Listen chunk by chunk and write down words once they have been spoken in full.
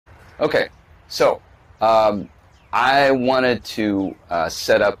Okay, so I wanted to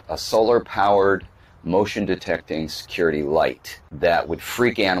set up a solar-powered motion detecting security light that would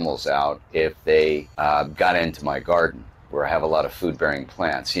freak animals out if they got into my garden where I have a lot of food-bearing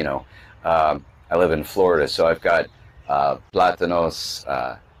plants. You know, I live in Florida, so I've got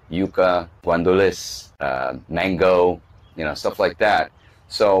plátanos, yucca, guandules, mango, you know, stuff like that.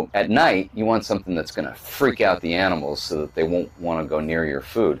 So at night, you want something that's going to freak out the animals so that they won't want to go near your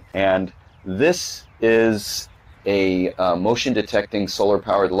food. And this is a motion detecting solar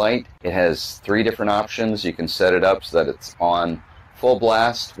powered light. It has 3 different options. You can set it up so that it's on full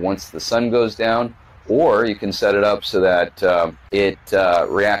blast once the sun goes down, or you can set it up so that it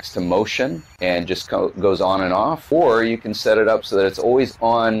reacts to motion and just goes on and off, or you can set it up so that it's always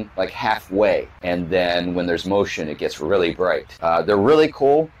on like halfway, and then when there's motion it gets really bright. They're really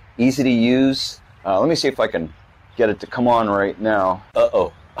cool, easy to use. Let me see if I can get it to come on right now.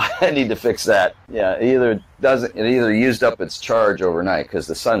 Uh-oh. I need to fix that. Yeah, it either used up its charge overnight because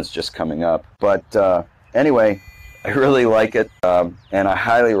the sun's just coming up. But anyway, I really like it, and I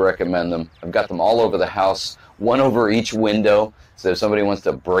highly recommend them. I've got them all over the house, one over each window, so if somebody wants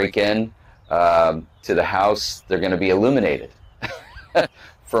to break in to the house, they're going to be illuminated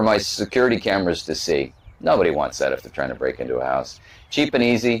for my security cameras to see. Nobody wants that if they're trying to break into a house. Cheap and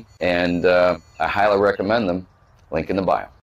easy, and I highly recommend them. Link in the bio.